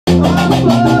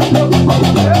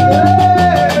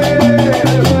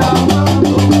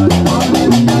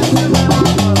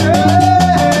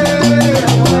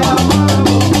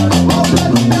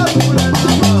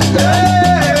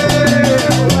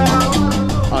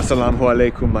Assalamu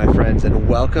alaikum, my friends, and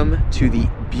welcome to the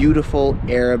beautiful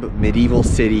Arab medieval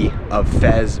city of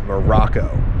Fez, Morocco.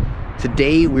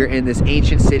 Today we're in this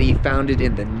ancient city founded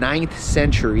in the 9th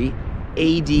century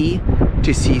AD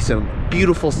to see some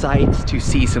beautiful sights, to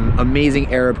see some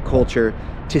amazing Arab culture,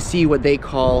 to see what they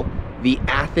call the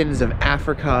Athens of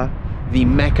Africa, the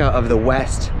Mecca of the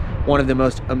West, one of the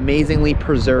most amazingly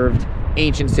preserved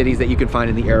ancient cities that you can find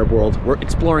in the Arab world. We're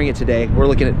exploring it today. We're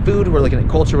looking at food, we're looking at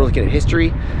culture, we're looking at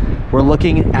history. We're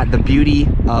looking at the beauty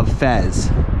of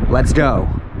Fez. Let's go.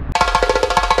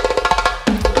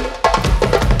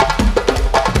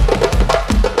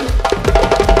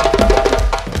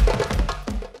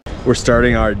 We're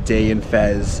starting our day in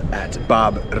Fez at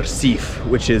Bab Rsif,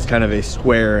 which is kind of a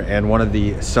square and one of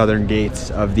the southern gates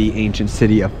of the ancient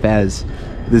city of Fez.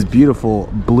 This beautiful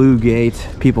blue gate,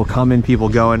 people coming, people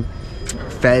going.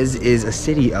 Fez is a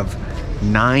city of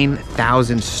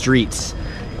 9,000 streets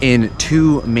in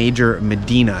 2 major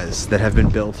medinas that have been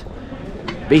built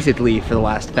basically for the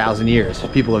last 1,000 years.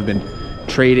 People have been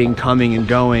trading, coming and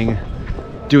going,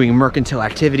 doing mercantile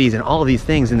activities and all of these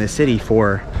things in this city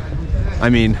for,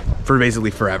 for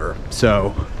basically forever.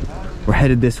 So we're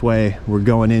headed this way. We're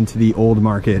going into the old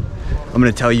market. I'm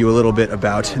gonna tell you a little bit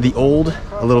about the old,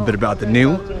 a little bit about the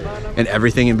new, and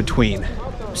everything in between.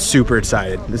 Super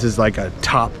excited. This is like a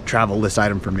top travel list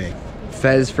item for me.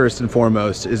 Fez, first and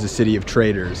foremost, is a city of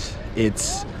traders.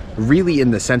 It's really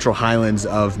in the central highlands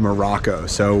of Morocco.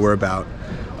 So we're about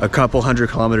a couple hundred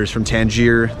kilometers from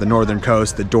Tangier, the northern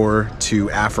coast, the door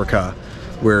to Africa.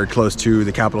 We're close to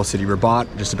the capital city Rabat,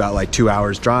 just about like 2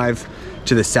 hours drive.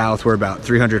 To the south, we're about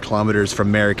 300 kilometers from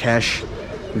Marrakesh,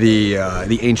 the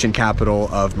ancient capital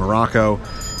of Morocco.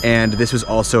 And this was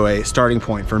also a starting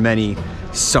point for many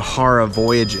Sahara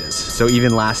voyages. So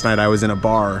even last night I was in a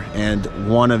bar and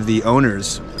one of the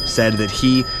owners said that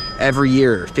he, every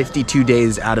year, 52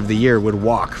 days out of the year, would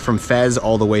walk from Fez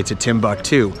all the way to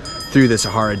Timbuktu through the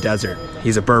Sahara Desert.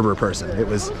 He's a Berber person. It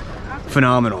was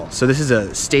phenomenal. So this is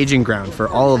a staging ground for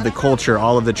all of the culture,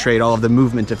 all of the trade, all of the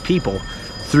movement of people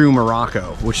through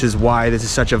Morocco, which is why this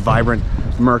is such a vibrant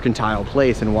mercantile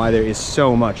place and why there is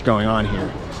so much going on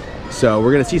here. So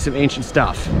we're gonna see some ancient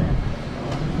stuff.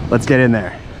 Let's get in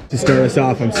there. To start us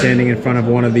off, I'm standing in front of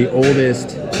one of the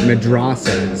oldest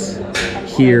madrasas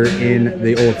here in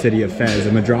the old city of Fez. A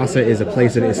madrasa is a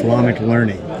place of Islamic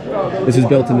learning. This was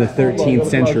built in the 13th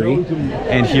century.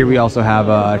 And here we also have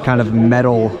a kind of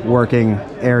metal working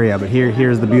area, but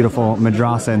here's the beautiful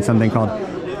madrasa and something called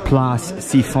Place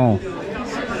Siphon.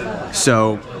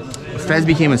 So Fez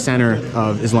became a center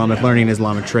of Islamic learning and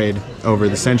Islamic trade over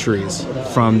the centuries.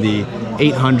 From the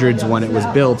 800s when it was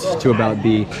built to about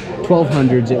the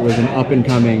 1200s, it was an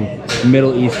up-and-coming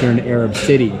Middle Eastern Arab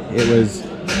city. It was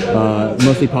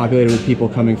mostly populated with people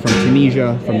coming from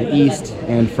Tunisia, from the east,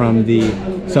 and from the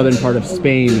southern part of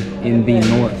Spain in the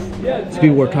north. So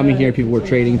people were coming here, people were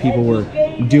trading, people were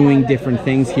doing different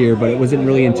things here, but it wasn't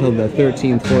really until the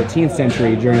 13th, 14th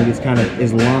century, during this kind of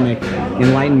Islamic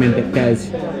enlightenment, that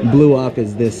Fez blew up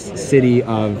as this city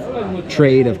of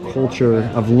trade, of culture,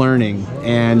 of learning.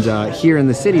 And here in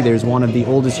the city, there's one of the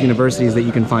oldest universities that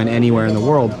you can find anywhere in the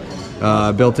world,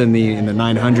 built in the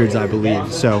 900s, I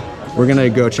believe. So we're gonna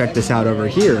go check this out over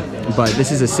here. But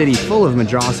this is a city full of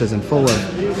madrasas and full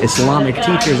of Islamic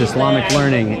teachers, Islamic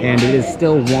learning, and it is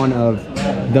still one of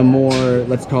the more,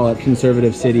 let's call it,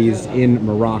 conservative cities in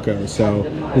Morocco. So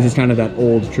this is kind of that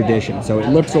old tradition. So it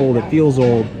looks old, it feels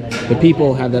old, the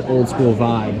people have that old school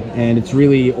vibe, and it's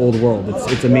really old world.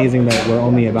 It's amazing that we're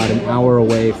only about an hour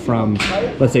away from,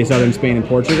 let's say, southern Spain and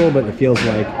Portugal, but it feels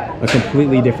like a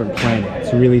completely different planet.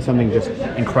 It's really something just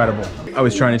incredible. I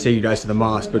was trying to take you guys to the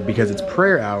mosque, but because it's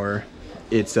prayer hour,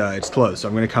 it's closed, so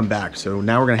I'm gonna come back. So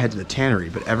now we're gonna head to the tannery,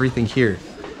 but everything here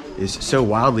is so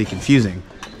wildly confusing.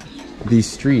 These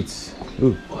streets,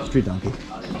 ooh, street donkey.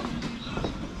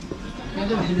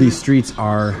 These streets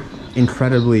are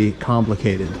incredibly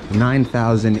complicated.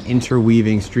 9,000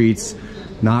 interweaving streets,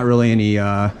 not really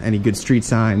any good street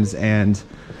signs, and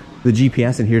the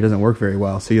GPS in here doesn't work very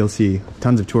well. So you'll see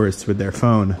tons of tourists with their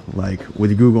phone, like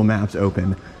with Google Maps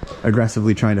open,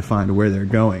 aggressively trying to find where they're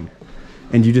going.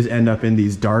 And you just end up in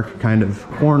these dark kind of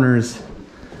corners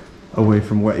away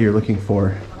from what you're looking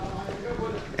for.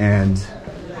 And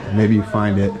maybe you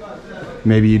find it,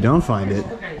 maybe you don't find it.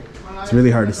 It's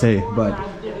really hard to say, but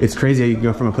it's crazy how you can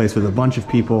go from a place with a bunch of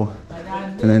people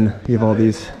and then you have all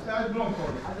these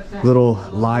little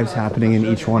lives happening in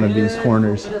each one of these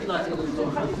corners.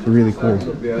 Really cool.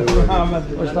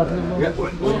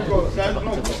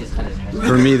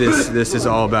 For me, this is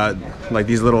all about like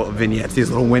these little vignettes, these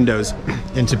little windows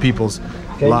into people's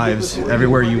lives.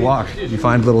 Everywhere you walk, you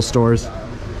find little stores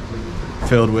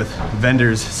filled with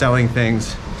vendors selling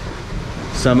things,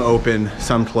 some open,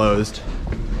 some closed,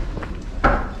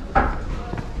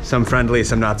 some friendly,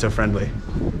 some not so friendly.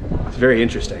 It's very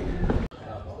interesting.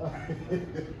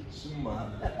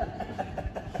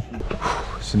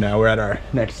 So now we're at our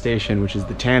next station, which is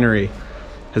the tannery.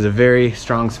 Has a very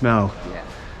strong smell.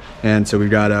 And so we've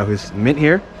got this mint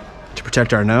here to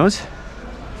protect our nose.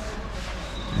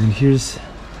 And here's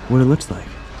what it looks like.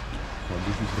 So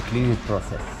this is the cleaning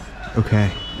process.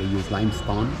 Okay. They use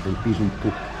limestone and pigeon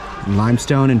poop.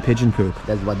 Limestone and pigeon poop.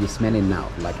 That's what you're smelling now,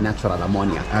 like natural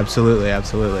ammonia. Absolutely,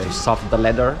 absolutely. To soften the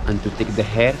leather and to take the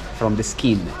hair from the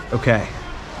skin. Okay.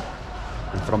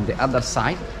 And from the other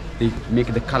side, they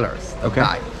make the colors, the Okay.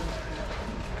 dye.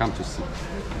 Come to see.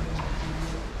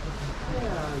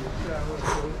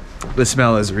 The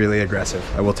smell is really aggressive,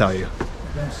 I will tell you.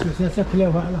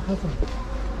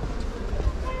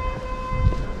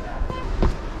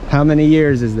 How many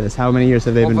years is this? How many years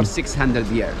have they been? Over 600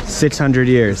 years. 600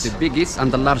 years. The biggest and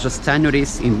the largest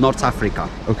tanneries in North Africa.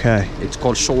 Okay. It's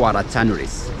called Shawara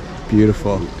tanneries.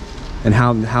 Beautiful. And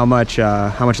how much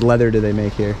leather do they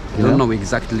make here? You don't know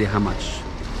exactly how much.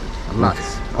 A lot.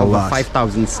 A Over lot.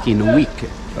 5,000 skin a week.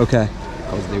 Okay.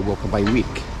 Because they work by week.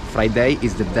 Friday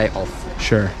is the day off.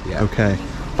 Sure. Yeah. Okay.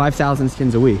 5,000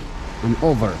 skins a week. And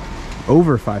over.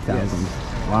 Over 5,000.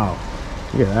 Yes. Wow.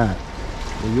 Look at that.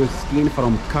 They use skin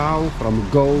from cow, from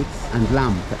goats and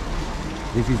lamb.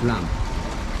 This is lamb.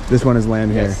 This one is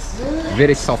lamb Yes.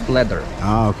 Very soft leather. here.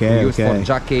 Oh, okay, Used for okay.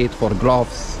 jacket, for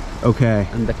gloves. Okay.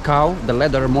 And the cow, the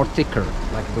leather more thicker,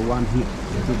 like the one here.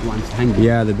 The big ones hanging.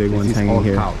 Yeah, the big This ones is hanging all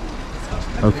here. Cow.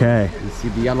 Okay. You see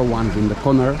the yellow ones in the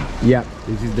corner. Yep.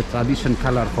 This is the tradition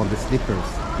color for the slippers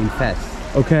in Fez.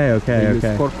 Okay, okay, They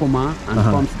okay. use curcuma and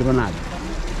pomegranate.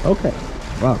 Okay.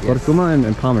 Wow, curcuma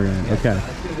and pomegranate. Okay.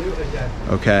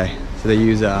 Okay. So they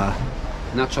use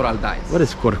Natural dyes. what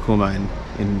is curcuma in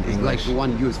It's English? like the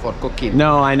one used for cooking.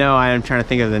 No, I know. I am trying to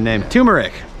think of the name.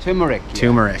 Turmeric. Turmeric. Yeah.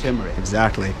 Turmeric. Turmeric.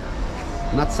 Exactly.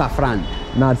 Not saffron.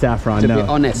 Not saffron. To no. be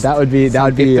honest. That would be.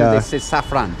 Some people, they say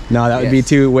saffron. No, that would be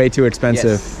Yes. way too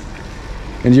expensive. Yes.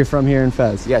 And you're from here in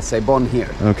Fez? Yes, I born here.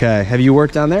 Okay. Have you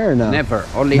worked down there or no? Never.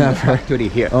 Only in the Never. factory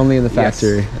here. Only in the Yes.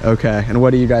 factory. Okay. And what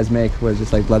do you guys make? Was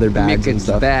just like leather bags Make and it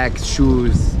stuff? bags,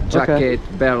 shoes, jacket,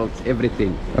 belt,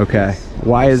 everything. Okay.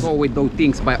 Why is So we do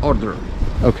things by order.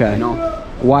 okay? You know?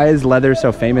 Why is leather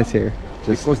so famous here?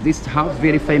 Just Because this house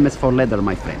very famous for leather,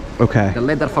 my friend. okay. The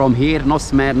leather from here, no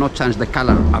smell, no change the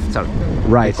color after.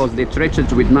 Right. Because they treat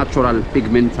it with natural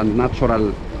pigments and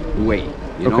natural way.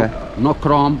 You Okay. know? No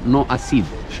chrome, no acid.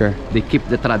 Sure. They keep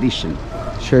the tradition.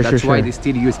 Sure. That's sure. why Sure. they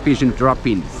still use pigeon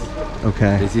droppings.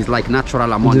 Okay. This is like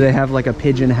natural ammonia. Do they have like a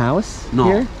pigeon house No,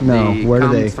 here? No. they Where do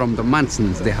come they? from the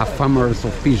mountains. They have farmers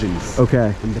of pigeons.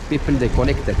 Okay. And the people they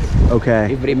collect it. Okay.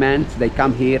 Every month they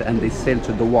come here and they sell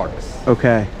to the works.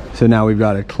 Okay. So now we've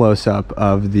got a close up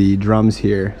of the drums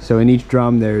here. So in each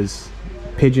drum there's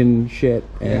pigeon shit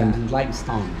and And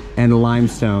limestone.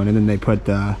 limestone, and then they put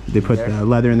the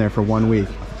leather in there for 1 week.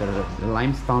 After the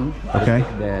limestone, Okay.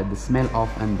 the smell off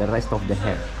and the rest of the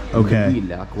hair. Okay. The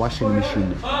wheel, like washing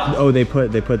machine. Oh, they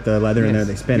put the leather in there.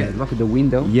 They spin it. Look at the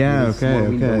window. Yeah, There's a small okay,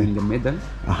 window okay. in the middle.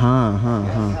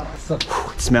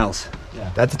 It smells.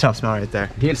 That's a tough smell right there.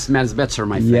 Here smells better,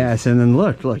 my friend. Yes, and then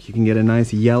look, you can get a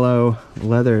nice yellow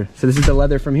leather. So this is the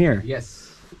leather from here. Yes.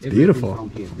 beautiful. From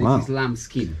here. This Wow. is lamb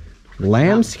skin.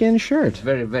 Lambskin shirt.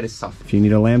 Very, very soft. If you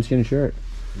need a lambskin shirt.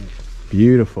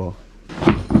 Beautiful.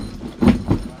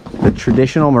 The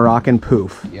traditional Moroccan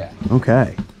poof. Yeah.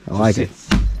 Okay, I like it.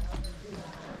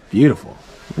 Beautiful.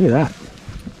 Look at that.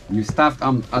 You start,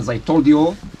 as I told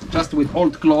you, just with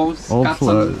old clothes. Old cotton,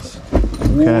 clothes.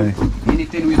 wool, Okay.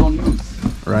 anything we don't use.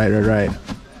 Right.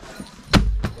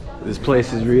 This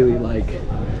place is really like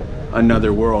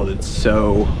another world. It's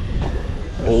so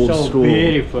old school.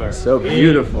 Beautiful. So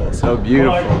beautiful. So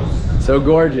beautiful. So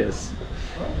gorgeous.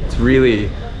 It's really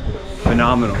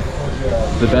phenomenal.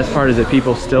 The best part is that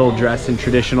people still dress in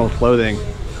traditional clothing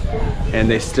and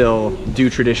they still do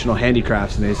traditional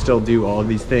handicrafts and they still do all of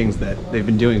these things that they've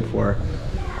been doing for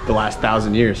the last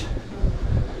 1,000 years.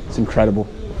 It's incredible.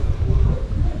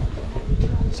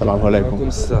 Assalamu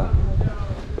alaikum.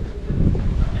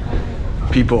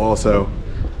 People also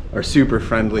are super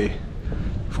friendly.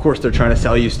 Of course, they're trying to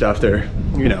sell you stuff. They're,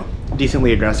 you know,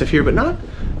 decently aggressive here, but not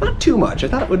too much. I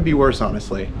thought it would be worse,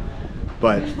 honestly.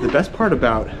 But the best part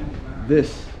about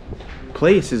this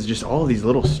place is just all these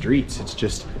little streets. It's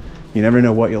just, you never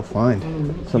know what you'll find.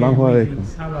 Assalamu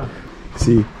alaikum.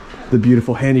 See the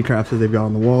beautiful handicrafts that they've got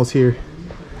on the walls here.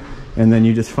 And then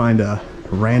you just find a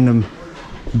random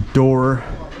door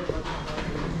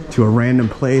to a random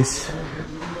place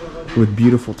with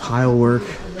beautiful tile work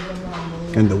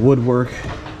and the woodwork,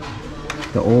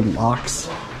 the old locks.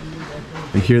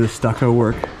 You hear the stucco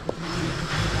work.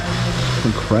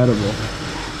 Incredible.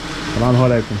 Assalamu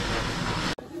alaikum.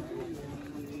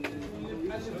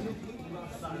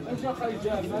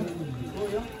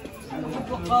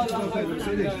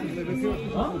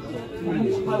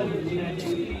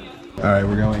 All right,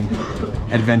 we're going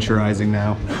adventurizing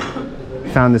now.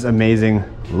 Found this amazing,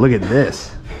 look at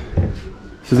this.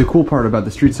 So the cool part about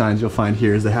the street signs you'll find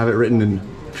here is they have it written in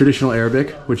traditional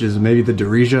Arabic, which is maybe the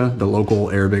Darija, the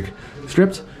local Arabic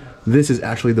script. This is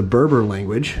actually the Berber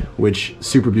language, which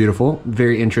super beautiful,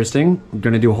 very interesting. I'm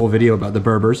gonna do a whole video about the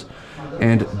Berbers.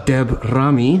 And Deb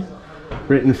Rami,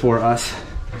 written for us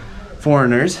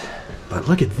foreigners. But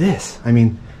look at this. I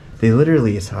mean, they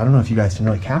literally, so I don't know if you guys can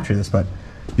really capture this, but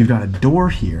you've got a door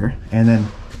here, and then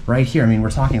right here, I mean,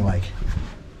 we're talking like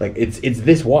it's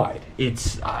this wide.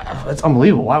 It's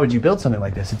unbelievable. Why would you build something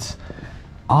like this? It's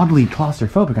oddly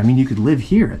claustrophobic. I mean, you could live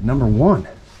here at number one.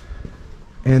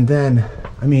 And then,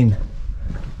 I mean,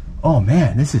 oh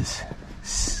man, this is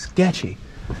sketchy.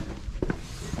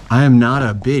 I am not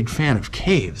a big fan of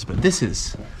caves, but this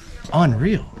is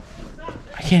unreal.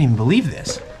 I can't even believe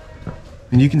this.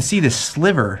 And you can see this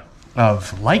sliver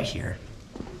of light here,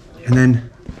 and then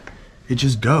it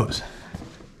just goes.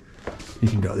 You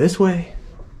can go this way.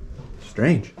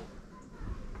 Strange.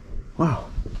 Wow.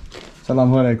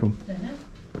 Assalamu alaikum.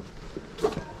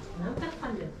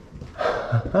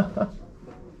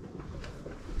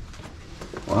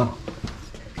 Wow.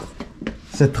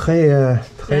 C'est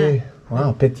très,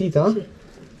 wow, petite, hein?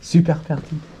 Super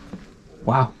petite.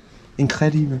 Wow.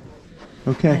 Incredible.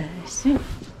 Okay.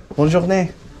 Bonne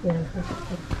journée.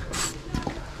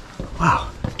 Wow.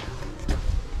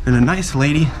 And a nice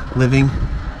lady living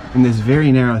in this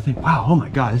very narrow thing. Wow, oh my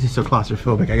God, this is so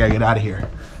claustrophobic. I gotta get out of here.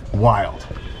 Wild.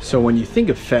 So when you think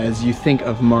of Fez, you think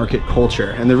of market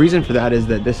culture. And the reason for that is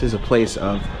that this is a place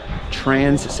of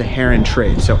trans-Saharan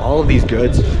trade. So all of these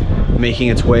goods making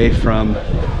its way from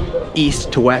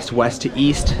east to west, west to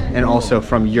east, and also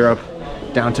from Europe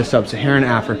down to sub-Saharan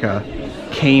Africa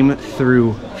came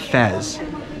through Fez.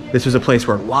 This was a place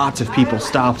where lots of people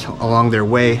stopped along their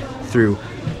way through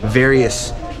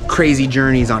various crazy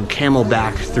journeys on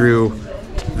camelback through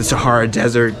the Sahara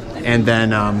Desert and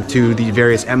then to the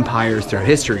various empires throughout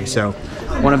history. So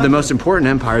one of the most important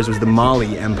empires was the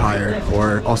Mali Empire,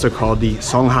 or also called the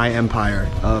Songhai Empire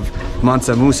of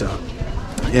Mansa Musa.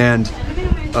 And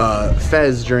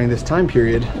Fez during this time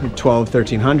period,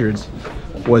 1300s,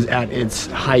 was at its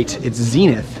height, its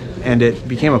zenith, and it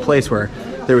became a place where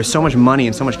there was so much money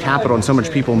and so much capital and so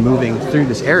much people moving through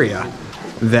this area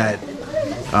that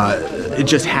it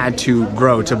just had to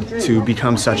grow to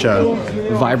become such a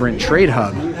vibrant trade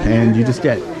hub. And you just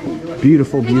get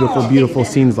beautiful, beautiful, beautiful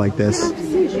scenes like this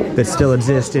that still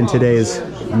exist in today's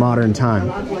modern time.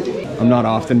 I'm not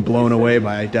often blown away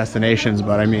by destinations,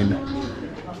 but I mean,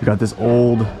 you got this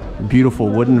old, beautiful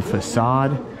wooden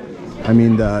facade. I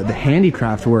mean, the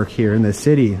handicraft work here in the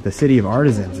city of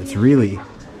artisans, it's really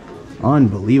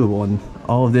unbelievable. And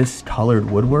all of this colored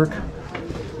woodwork,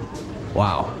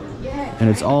 wow. And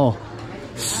it's all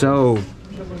so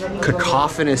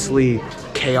cacophonously,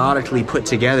 chaotically put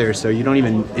together, so you don't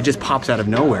even, it just pops out of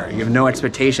nowhere. You have no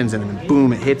expectations, and then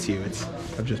boom, it hits you.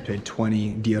 I've just paid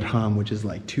 20 dirham, which is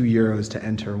like €2 to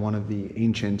enter one of the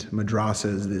ancient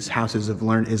madrasas, these houses of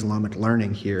Islamic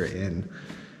learning here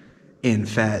in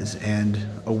Fez. And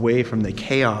away from the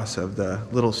chaos of the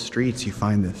little streets, you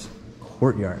find this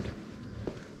courtyard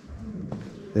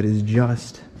that is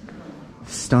just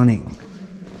stunning.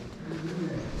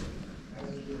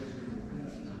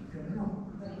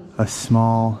 A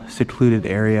small, secluded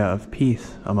area of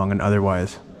peace among an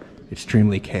otherwise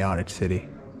extremely chaotic city.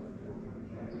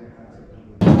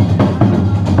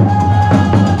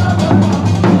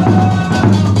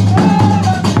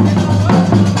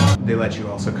 They let you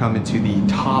also come into the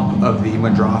top of the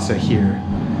madrasa here,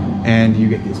 and you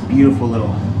get this beautiful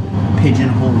little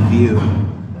pigeonhole view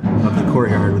of the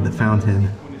courtyard with the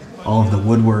fountain, all of the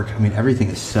woodwork. I mean, everything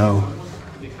is so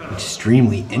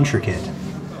extremely intricate.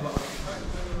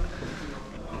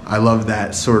 I love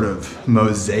that sort of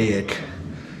mosaic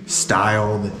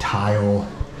style, the tile,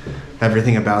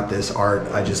 everything about this art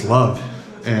I just love.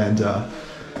 And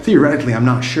theoretically, I'm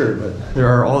not sure, but there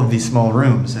are all of these small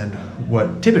rooms, and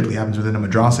what typically happens within a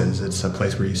madrasa is it's a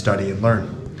place where you study and learn.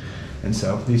 And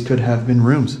so these could have been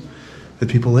rooms that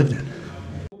people lived in.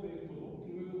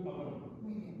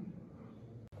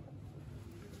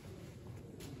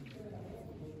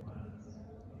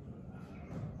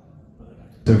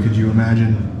 So could you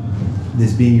imagine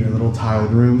this being your little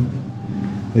tiled room?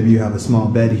 Maybe you have a small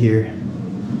bed here.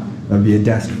 That would be a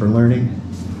desk for learning.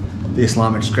 The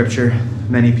Islamic scripture,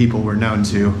 many people were known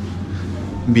to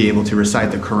be able to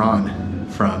recite the Quran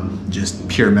from just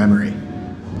pure memory.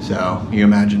 So you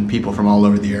imagine people from all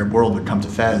over the Arab world would come to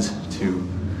Fez to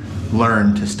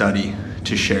learn, to study,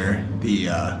 to share the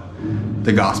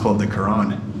gospel of the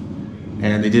Quran.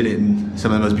 And they did it in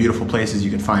some of the most beautiful places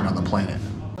you could find on the planet.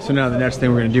 So now the next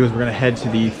thing we're going to do is we're going to head to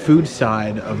the food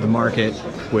side of the market,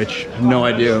 which I have no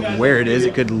idea where it is.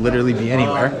 It could literally be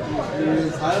anywhere.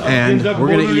 And we're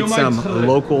going to eat some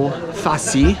local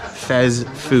Fassi Fez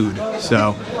food.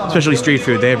 So, especially street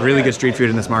food. They have really good street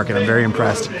food in this market. I'm very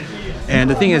impressed. And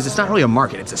the thing is, it's not really a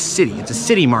market, it's a city. It's a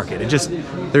city market.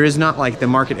 There is not like the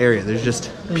market area. There's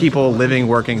just people living,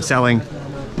 working, selling,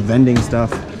 vending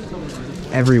stuff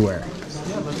everywhere.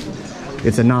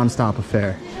 It's a non-stop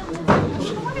affair.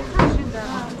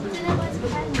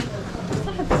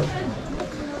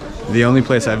 The only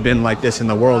place I've been like this in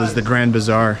the world is the Grand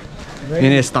Bazaar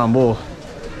in Istanbul.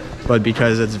 But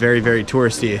because it's very, very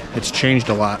touristy, it's changed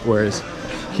a lot. Whereas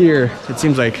here, it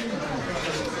seems like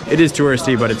it is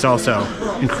touristy, but it's also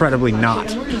incredibly not.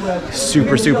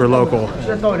 Super, super local.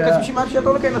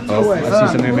 Oh, I see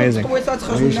something amazing. Wow.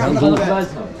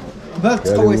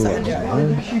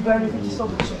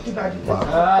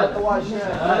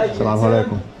 Assalamu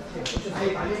alaikum.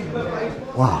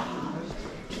 Wow.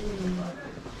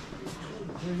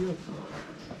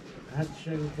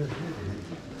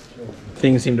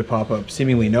 Things seem to pop up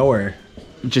seemingly nowhere,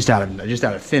 just out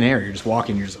of thin air. You're just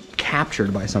walking, you're just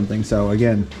captured by something. So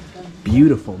again,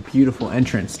 beautiful, beautiful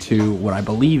entrance to what I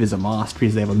believe is a mosque,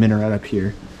 because they have a minaret up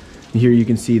here. And here you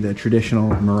can see the traditional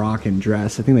Moroccan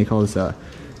dress. I think they call this a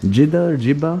jidda or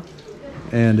jibba,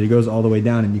 and it goes all the way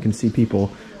down, and you can see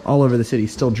people all over the city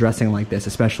still dressing like this,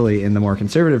 especially in the more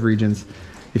conservative regions.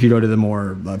 If you go to the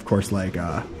more, of course, like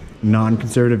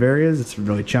non-conservative areas, it's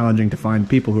really challenging to find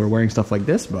people who are wearing stuff like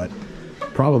this, but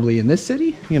probably in this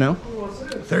city, you know,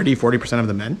 30–40% of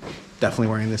the men definitely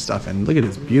wearing this stuff. And look at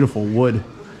this beautiful wood.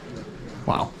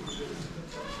 Wow.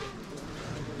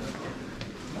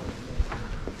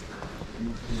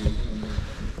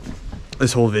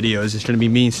 This whole video is just going to be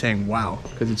me saying wow,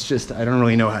 because it's just, I don't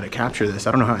really know how to capture this.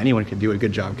 I don't know how anyone can do a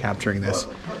good job capturing this.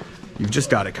 You've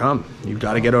just got to come. You've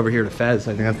got to get over here to Fez.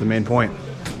 I think that's the main point.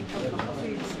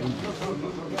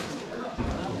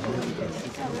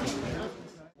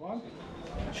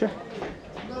 Sure.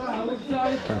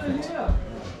 Perfect.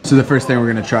 So the first thing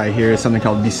we're going to try here is something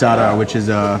called bisara, which is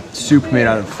a soup made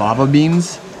out of fava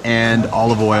beans and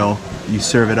olive oil. You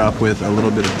serve it up with a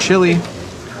little bit of chili.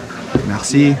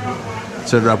 Merci.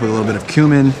 Serve it up with a little bit of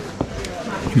cumin.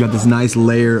 You've got this nice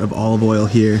layer of olive oil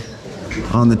here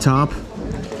on the top.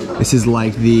 This is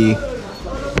like the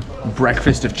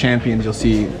breakfast of champions. You'll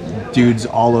see dudes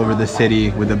all over the city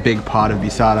with a big pot of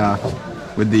bisara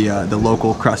with the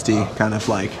local crusty kind of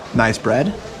like nice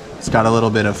bread. It's got a little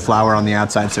bit of flour on the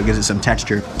outside, so it gives it some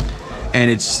texture.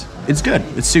 And it's good.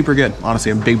 It's super good.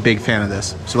 Honestly, I'm a big fan of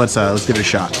this. So let's give it a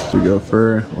shot. So we go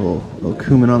for a little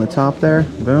cumin on the top there.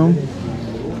 Boom.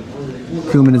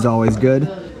 Cumin is always good.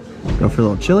 Go for a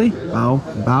little chili. Bow,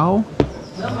 bow.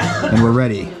 And we're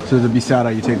ready. So the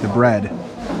bisara, you take the bread,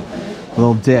 a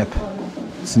little dip.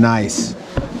 It's nice.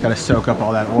 Gotta soak up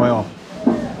all that oil.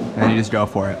 And you just go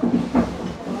for it.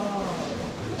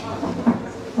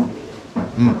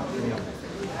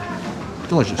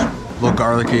 Delicious. A little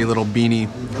garlicky, a little beany.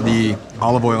 The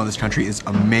olive oil in this country is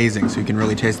amazing, so you can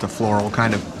really taste the floral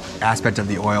kind of aspect of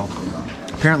the oil.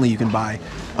 Apparently you can buy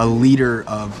a liter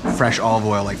of fresh olive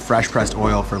oil, like fresh pressed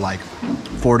oil, for like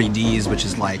 40 Ds, which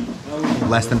is like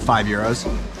less than €5. It's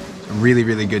a really,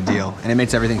 really good deal, and it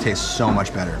makes everything taste so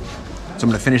much better. So I'm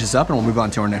gonna finish this up and we'll move on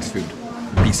to our next food,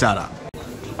 bisara.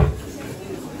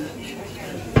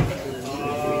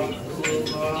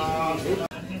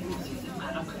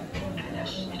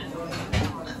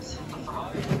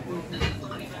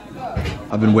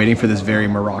 I've been waiting for this very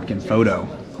Moroccan photo,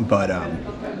 but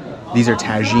these are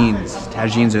tagines.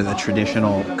 Tagines are the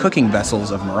traditional cooking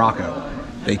vessels of Morocco.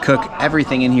 They cook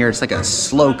everything in here. It's like a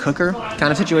slow cooker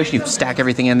kind of situation. You stack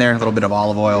everything in there, a little bit of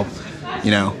olive oil,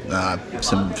 you know,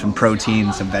 some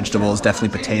protein, some vegetables,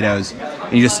 definitely potatoes.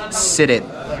 And you just sit it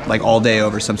like all day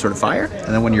over some sort of fire.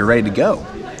 And then when you're ready to go,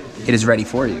 it is ready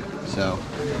for you. So,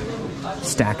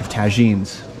 stack of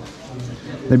tagines.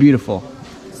 They're beautiful.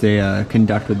 They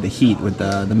conduct with the heat, with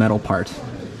the metal part.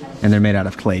 and they're made out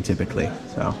of clay typically.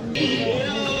 So.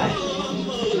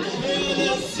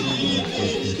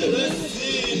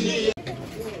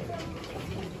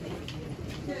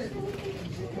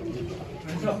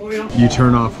 You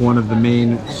turn off one of the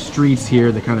main streets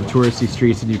here, the kind of touristy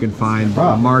streets, and you can find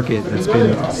a market that's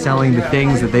been selling the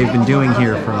things that they've been doing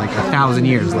here for like 1,000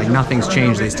 years. Like nothing's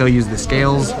changed. They still use the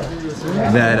scales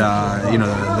that, you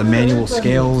know, the manual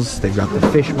scales. They've got the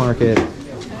fish market,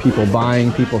 people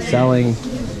buying, people selling,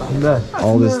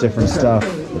 all this different stuff.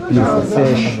 Beautiful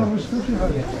fish.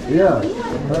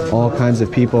 All kinds of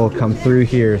people come through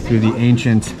here, through the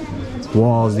ancient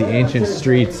walls, the ancient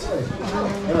streets.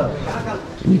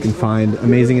 And you can find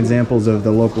amazing examples of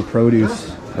the local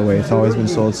produce, the way it's always been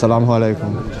sold. Salaam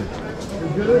alaikum.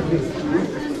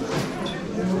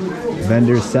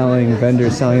 Vendors selling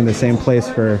in the same place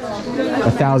for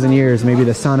 1,000 years. Maybe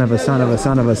the son of a son of a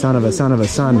son of a son of a son of a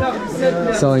son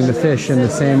selling the fish in the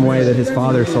same way that his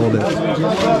father sold it.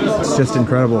 It's just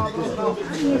incredible.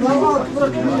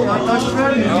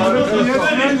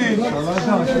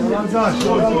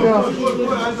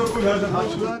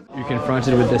 You're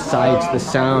confronted with the sights, the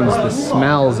sounds, the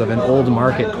smells of an old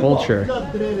market culture.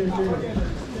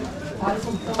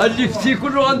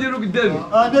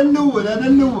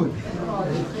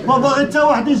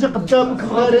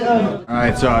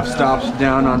 Alright, so I've stopped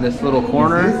down on this little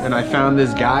corner and I found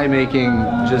this guy making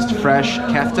just fresh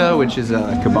kefta, which is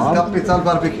a kebab. Capital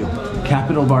barbecue.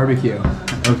 Capital barbecue.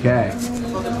 Okay.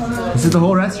 This is the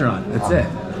whole restaurant. That's it.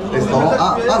 It's the whole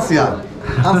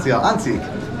antique.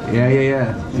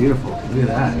 Yeah. Beautiful. Look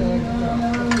at that.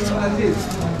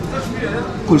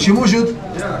 كل شيء موجود.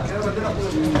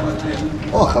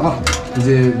 Oh, خلاص. Is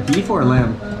it beef or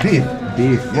lamb? Beef.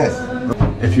 Beef. Yes.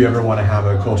 If you ever want to have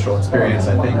a cultural experience,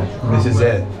 I think this is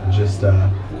it. Just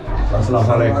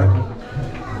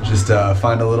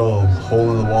find a little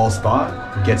hole-in-the-wall spot,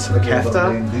 get some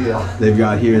kefta. They've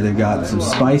got some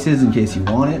spices in case you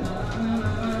want it.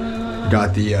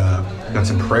 Got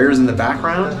some prayers in the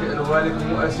background.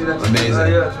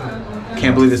 Amazing.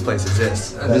 Can't believe this place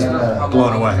exists. I'm just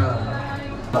blown away.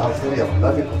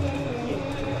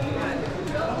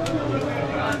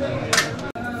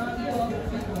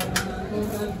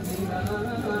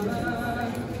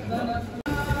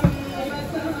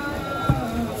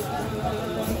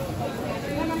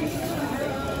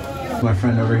 My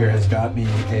friend over here has got me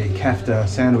a kefta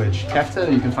sandwich.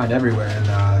 Kefta you can find everywhere in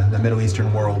the Middle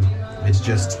Eastern world. It's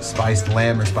just spiced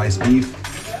lamb or spiced beef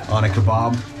on a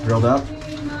kebab, grilled up.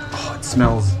 Oh, it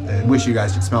smells, I wish you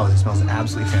guys could smell it. It smells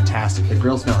absolutely fantastic. The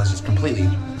grill smell is just completely,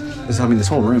 this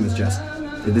whole room is just,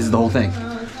 this is the whole thing.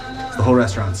 It's the whole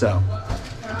restaurant, so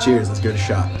cheers, let's give it a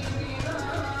shot.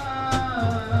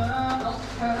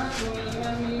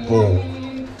 Oh.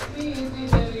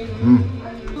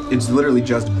 It's literally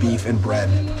just beef and bread.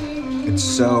 It's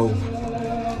so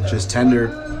just tender,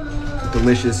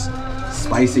 delicious,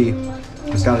 spicy.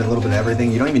 It's got a little bit of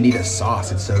everything. You don't even need a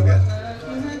sauce, it's so good.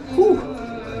 Whew.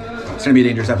 It's gonna be a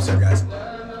dangerous episode, guys.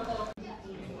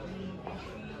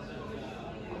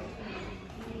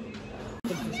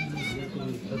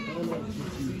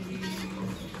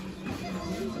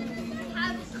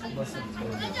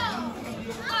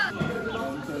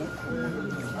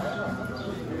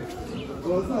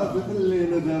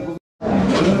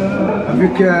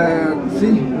 Avec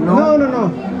si non.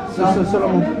 Non. C'est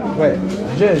seulement. Ouais,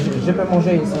 je peux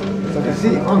manger ici.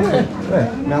 Si, entrez. Ouais,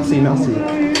 merci.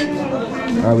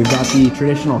 Alright, we've got the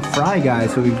traditional fry,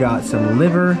 guys. So we've got some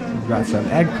liver, we've got some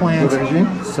eggplant,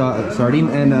 sardine,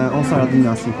 and on sardine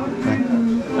aussi. Ouais.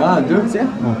 Ah, deux. Yeah?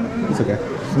 Oh, it's okay.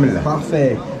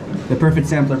 Parfait. The perfect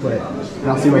sampler for it.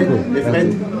 Merci beaucoup.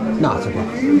 No, it's okay.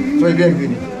 Soyez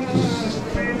bienvenue.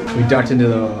 We ducked into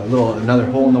another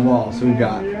hole in the wall. So we've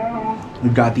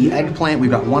got the eggplant,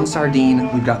 we've got one sardine,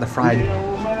 we've got the fried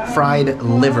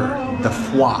liver, the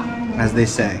foie, as they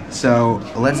say. So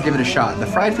let's give it a shot. The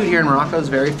fried food here in Morocco is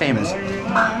very famous.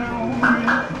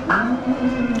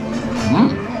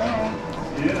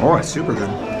 Oh, it's super good.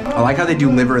 I like how they do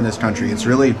liver in this country. It's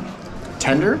really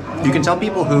tender. You can tell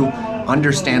people who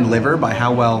understand liver by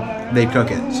how well they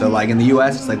cook it. So like in the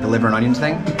US, it's like the liver and onions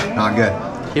thing, not good.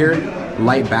 Here,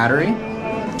 light battery,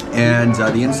 and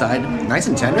the inside nice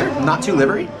and tender, not too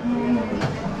livery.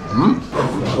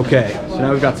 Okay, so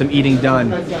now we've got some eating done.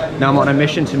 Now I'm on a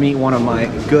mission to meet one of my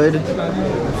good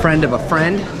friend of a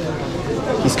friend.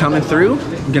 He's coming through.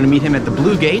 I'm gonna meet him at the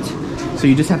Blue Gate. So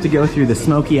you just have to go through the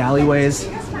smoky alleyways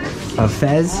of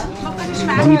Fez,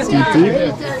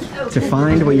 deep to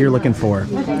find what you're looking for.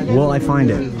 Will I find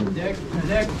it?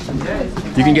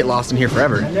 You can get lost in here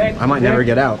forever. I might never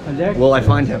get out. Will I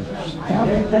find him?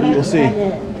 We'll see.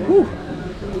 Whew.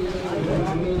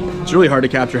 It's really hard to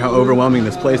capture how overwhelming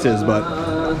this place is, but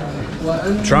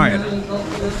I'm trying.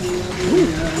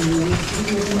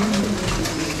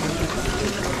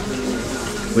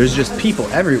 There's just people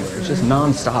everywhere. It's just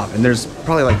non-stop, and there's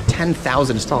probably like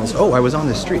 10,000 stalls. Oh, I was on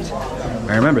this street.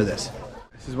 I remember this.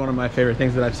 This is one of my favorite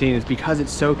things that I've seen, is because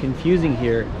it's so confusing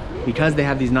here, because they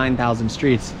have these 9,000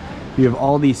 streets, you have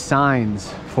all these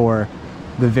signs for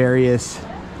the various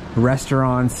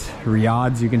restaurants,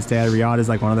 riads you can stay at. A riad is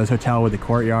like one of those hotels with a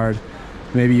courtyard.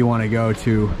 Maybe you want to go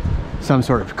to some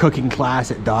sort of cooking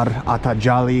class at Dar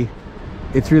Atajali.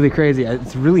 It's really crazy.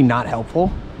 It's really not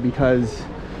helpful because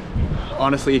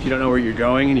honestly, if you don't know where you're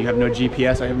going and you have no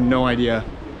GPS, I have no idea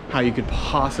how you could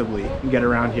possibly get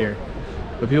around here.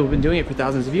 But people have been doing it for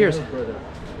thousands of years.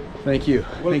 Thank you.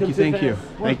 Thank you, thank you.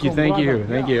 Thank you, thank you,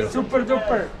 thank you. Super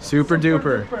duper. Super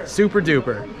duper. Super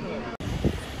duper.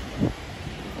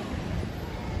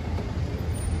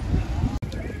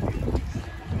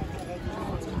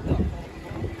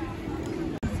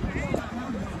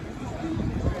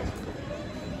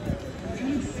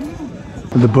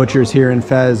 The butchers here in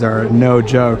Fez are no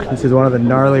joke. This is one of the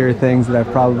gnarlier things that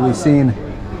I've probably seen.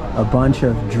 A bunch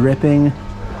of dripping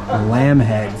lamb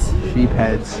heads, sheep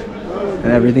heads,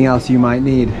 and everything else you might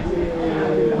need,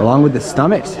 along with the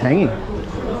stomachs hanging.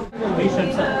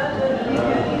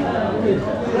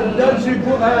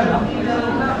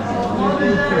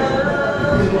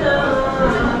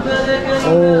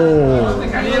 Oh,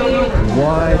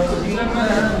 what?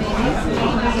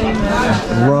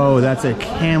 Bro, that's a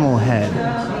camel head.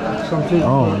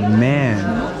 Oh man,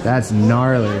 that's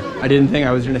gnarly. I didn't think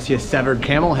I was gonna see a severed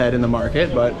camel head in the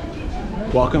market, but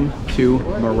welcome to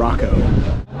Morocco.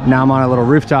 Now I'm on a little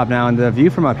rooftop now, and the view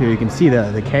from up here, you can see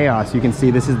the chaos. You can see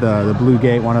this is the Blue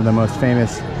Gate, one of the most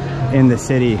famous in the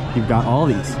city. You've got all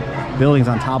these buildings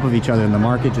on top of each other, and the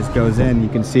market just goes in. You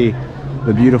can see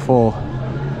the beautiful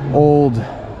old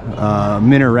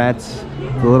minarets,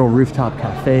 the little rooftop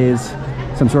cafes,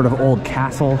 some sort of old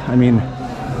castle. I mean,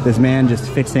 this man just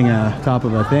fixing a top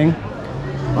of a thing.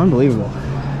 Unbelievable.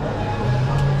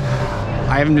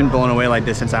 I haven't been blown away like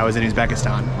this since I was in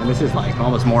Uzbekistan. And this is like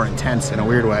almost more intense in a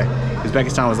weird way.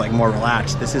 Uzbekistan was like more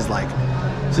relaxed. This is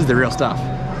the real stuff.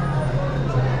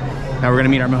 Now we're gonna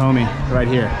meet our Mahomie right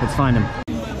here. Let's find him.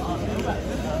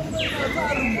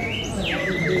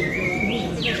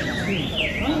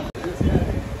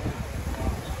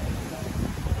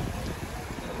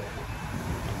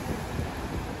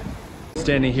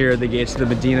 Standing here at the gates of the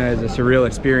Medina is a surreal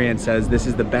experience, as this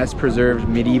is the best preserved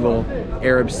medieval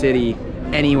Arab city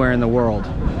anywhere in the world.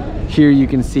 Here you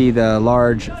can see the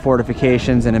large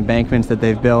fortifications and embankments that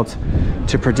they've built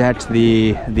to protect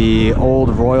the old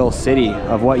royal city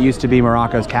of what used to be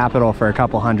Morocco's capital for a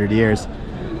couple hundred years.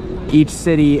 Each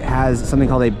city has something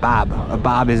called a bab. A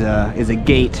bab is a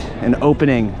gate, an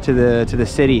opening to the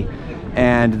city,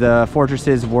 and the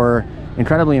fortresses were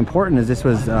incredibly important, as this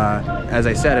was, as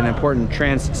I said, an important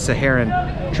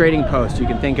trans-Saharan trading post. You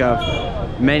can think of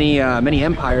many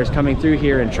empires coming through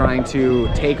here and trying to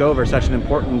take over such an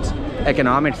important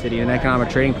economic city, an economic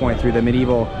trading point through the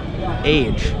medieval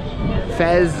age.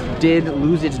 Fez did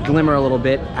lose its glimmer a little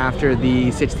bit after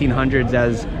the 1600s,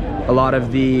 as a lot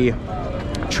of the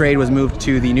trade was moved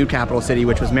to the new capital city,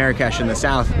 which was Marrakesh in the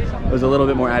south. It was a little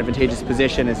bit more advantageous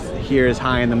position, as here is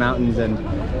high in the mountains, and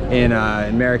in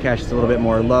Marrakesh it's a little bit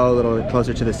more low, a little bit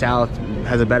closer to the south,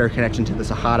 has a better connection to the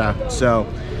Sahara. So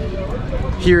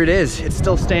here it is, it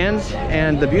still stands,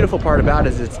 and the beautiful part about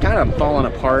it is it's kind of fallen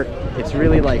apart. It's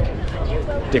really like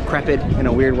decrepit in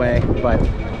a weird way, but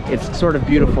it's sort of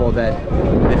beautiful that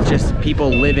it's just people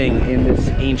living in this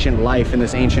ancient life, in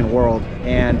this ancient world,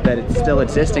 and that it's still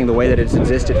existing the way that it's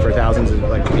existed for thousands of,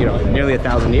 like, you know, nearly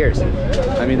 1,000 years.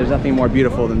 I mean, there's nothing more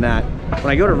beautiful than that.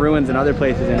 When I go to ruins and other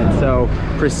places and it's so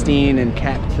pristine and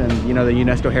kept, and you know, the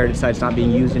UNESCO heritage site's not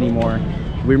being used anymore,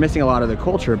 we're missing a lot of the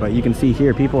culture. But you can see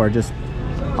here people are just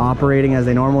operating as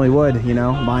they normally would, you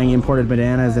know, buying imported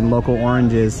bananas and local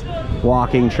oranges,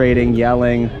 walking, trading,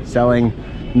 yelling, selling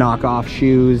knockoff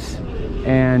shoes,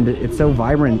 and it's so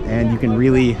vibrant, and you can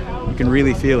really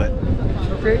feel it.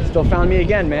 Okay. Still found me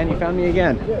again, man. You found me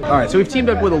again. All right, so we've teamed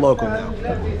up with a local now.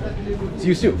 It's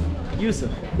Yusuf. Yusuf.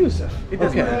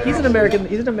 Okay. He's an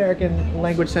American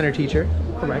language center teacher.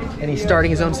 Correct. And he's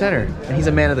starting his own center, and he's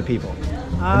a man of the people.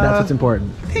 And that's what's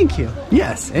important. Thank you.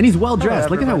 Yes, and he's well dressed.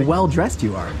 Look at how well dressed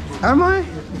you are. Am I?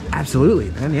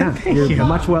 Absolutely, man. Yeah, Thank you.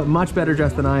 much better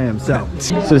dressed than I am. So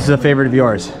this is a favorite of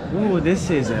yours. Ooh, this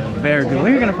is a very good.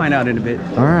 We're gonna find out in a bit.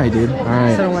 All right, dude. All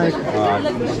right. So like,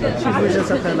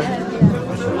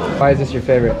 why is this your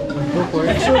favorite? go for it.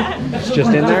 It's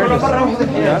just in there.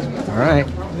 Yeah. All right.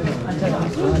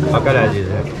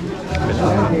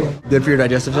 Good for your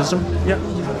digestive system? Yeah.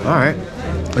 All right.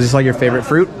 Is this like your favorite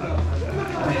fruit?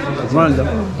 One of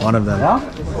them. One of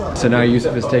them. So now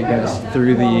Yusuf is taking us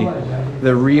through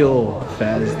the real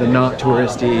Fez, the not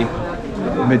touristy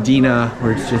Medina,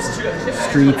 where it's just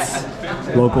streets,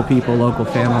 local people, local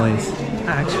families.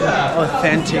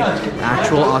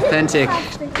 Actual authentic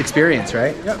experience,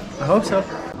 right? Yep, I hope so.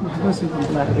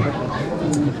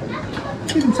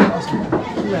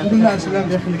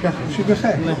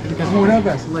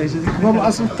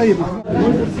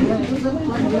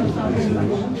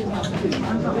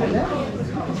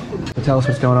 Tell us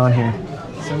what's going on here.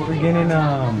 So we're getting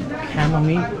camel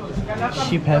meat,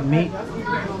 sheep head meat,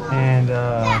 and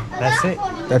that's it.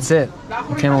 That's it.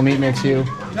 Camel meat makes you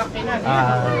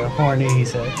Horny, he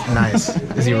said. nice.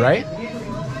 Is he right?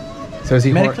 So is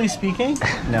he Medically speaking,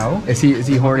 no. Is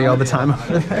he horny all the time?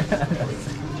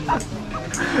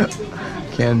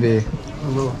 Can be.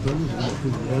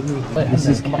 This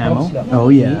is camel. Oh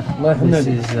yeah. This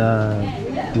is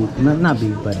not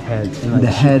beef, but head.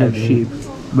 The head of sheep.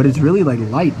 But it's really like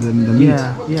light, the meat.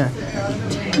 Yeah, yeah.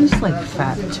 It tastes like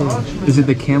fat too. Is it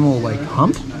the camel like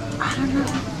hump?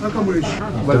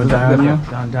 Don't die on you?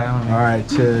 Don't die on me. Alright,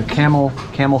 to camel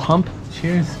hump.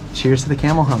 Cheers. Cheers to the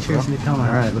camel hump. Cheers to the camel hump.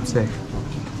 Alright, let's see.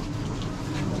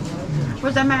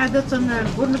 وزعما عادة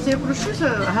البول ما تاكلوش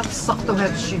هاد السقط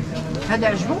وهاد الشيء هذا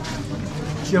عجبو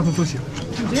تياكل كلشي.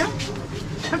 مزيان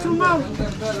هاتو الماء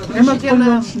ماشي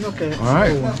ديال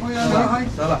Alright.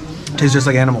 Tastes just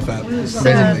like animal fat,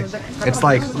 basically. It's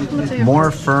like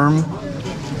more firm.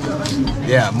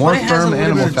 Yeah, more firm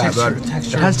animal fat, but it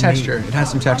has texture. It has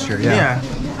some texture, yeah. Yeah.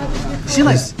 See,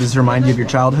 like, Does this remind you of your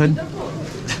childhood?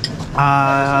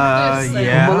 yeah.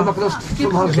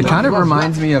 It kind of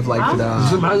reminds me of like tripe. A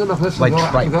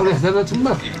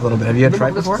little bit. Have you had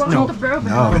tripe before? No.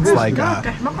 No, it's like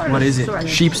What is it?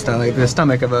 sheep stomach, like the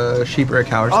stomach of a sheep or a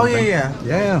cow or Oh something. yeah,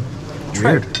 Yeah.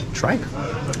 Weird. Tripe.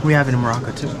 yeah. We have it in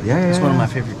Morocco too. Yeah. It's one of my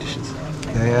favorite dishes.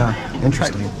 Yeah.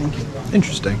 Interesting. Thank you.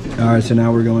 Interesting. All right, so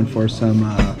now we're going for some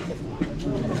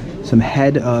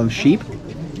head of sheep.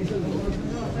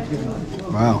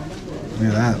 Wow,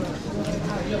 look at that.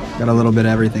 Got a little bit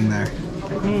of everything there.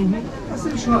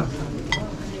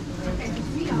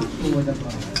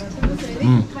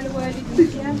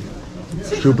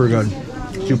 Super good.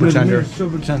 Super tender.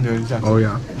 Super tender, exactly. Oh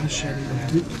yeah.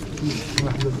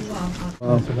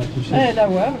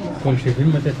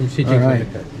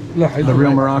 Alright. The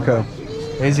real Morocco.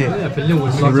 Is it?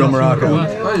 The real Morocco.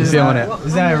 You feeling it?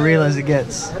 Is that as real as it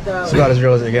gets? It's about as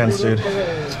real as it gets, dude.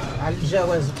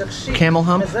 Camel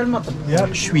hump? Yep.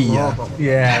 Shwiya.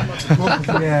 Yeah.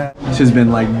 Yeah. This has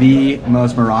been like the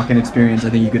most Moroccan experience I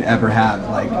think you could ever have.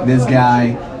 Like this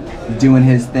guy doing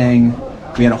his thing.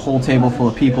 We had a whole table full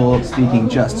of people speaking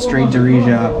just straight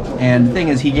Darija. And the thing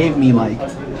is, he gave me like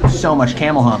so much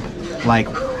camel hump. Like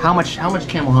how much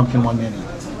camel hump can one man eat?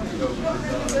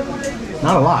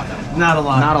 Not a lot. Not a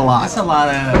lot. Not a lot. That's a lot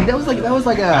of. That was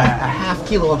like a half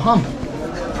kilo of hump.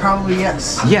 Probably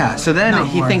yes. Yeah, so then Not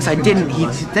he more. thinks I didn't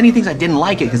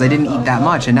like it because I didn't eat that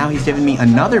much, and now he's giving me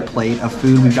another plate of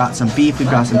food. We've got some beef, we've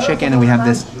got some chicken, and we have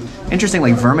this interesting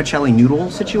like vermicelli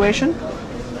noodle situation.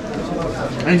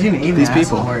 And he didn't even These ask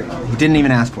people, for it. he didn't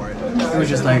even ask for it. It was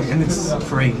just like, and it's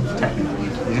free technically.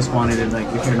 They just wanted it like,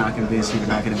 if you're not gonna be this, you're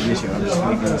not gonna be this. I'm just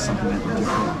making it something that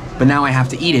different. But now I have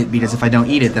to eat it because if I don't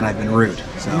eat it, then I've been rude.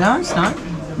 So. No, it's not.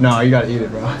 No, you gotta eat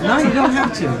it, bro. No, you don't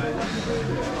have to.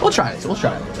 We'll try it. We'll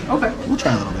try it. Okay. We'll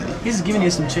try a little bit. He's giving you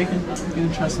some chicken. You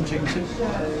gonna try some chicken too?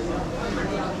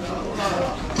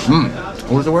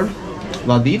 What was the word?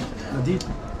 Ladid? Ladid.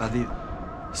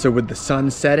 Ladid. So with the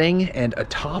sun setting and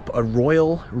atop a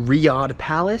royal Riyadh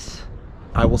palace,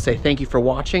 I will say thank you for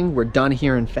watching. We're done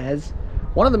here in Fez.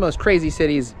 One of the most crazy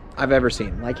cities I've ever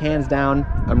seen. Like hands down,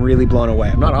 I'm really blown away.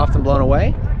 I'm not often blown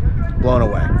away. Blown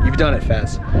away. You've done it,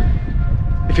 Fez.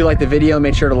 If you like the video,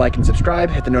 make sure to like and subscribe,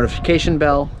 hit the notification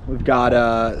bell. We've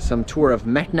got some tour of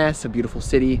Meknes, a beautiful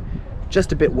city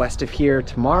just a bit west of here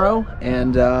tomorrow,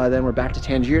 and then we're back to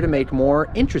Tangier to make more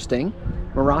interesting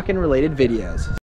Moroccan related videos.